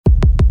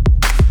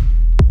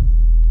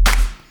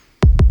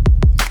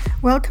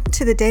Welcome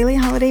to the Daily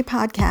Holiday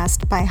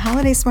Podcast by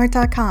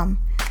HolidaySmart.com.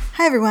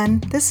 Hi everyone,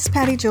 this is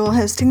Patty Jewell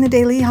hosting the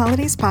Daily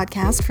Holidays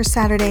Podcast for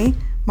Saturday,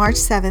 March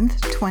 7th,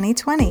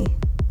 2020.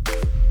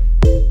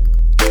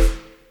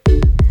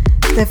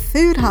 The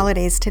food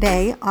holidays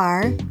today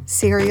are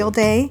Cereal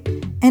Day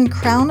and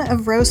Crown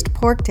of Roast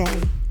Pork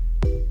Day.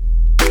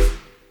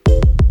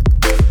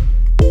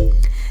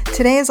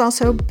 Today is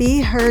also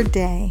Be Heard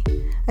Day,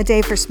 a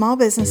day for small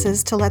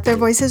businesses to let their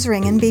voices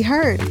ring and be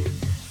heard.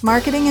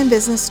 Marketing and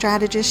business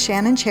strategist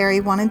Shannon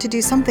Cherry wanted to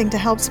do something to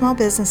help small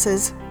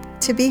businesses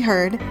to be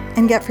heard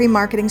and get free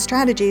marketing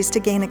strategies to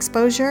gain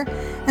exposure,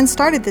 and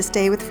started this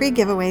day with free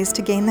giveaways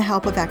to gain the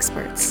help of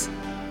experts.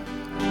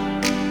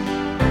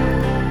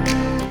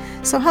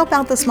 So help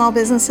out the small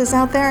businesses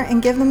out there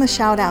and give them a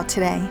shout out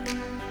today.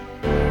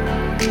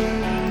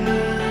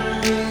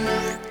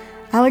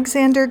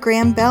 Alexander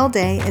Graham Bell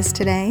Day is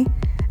today.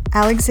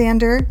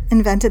 Alexander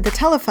invented the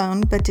telephone,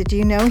 but did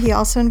you know he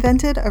also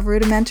invented a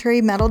rudimentary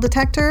metal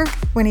detector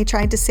when he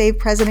tried to save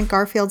President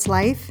Garfield's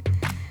life?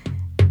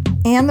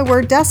 And the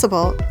word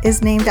decibel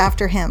is named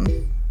after him.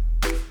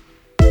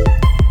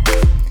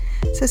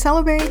 So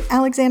celebrate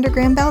Alexander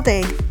Graham Bell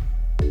Day.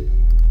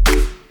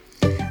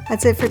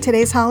 That's it for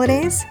today's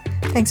holidays.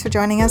 Thanks for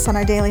joining us on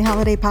our Daily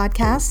Holiday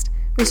Podcast.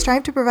 We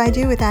strive to provide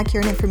you with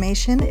accurate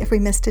information. If we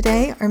missed a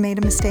day or made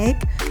a mistake,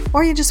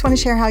 or you just want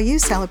to share how you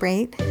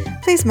celebrate,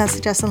 please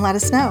message us and let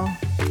us know.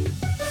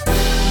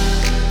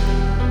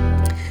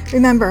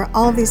 Remember,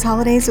 all of these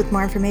holidays with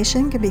more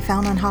information can be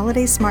found on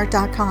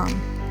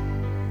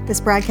HolidaySmart.com.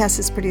 This broadcast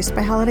is produced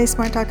by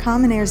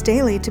HolidaySmart.com and airs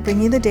daily to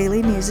bring you the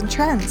daily news and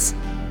trends.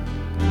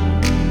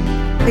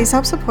 Please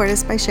help support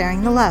us by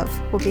sharing the love.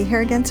 We'll be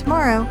here again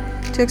tomorrow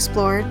to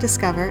explore,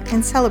 discover,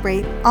 and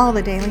celebrate all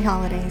the daily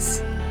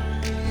holidays.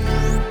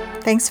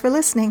 Thanks for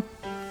listening.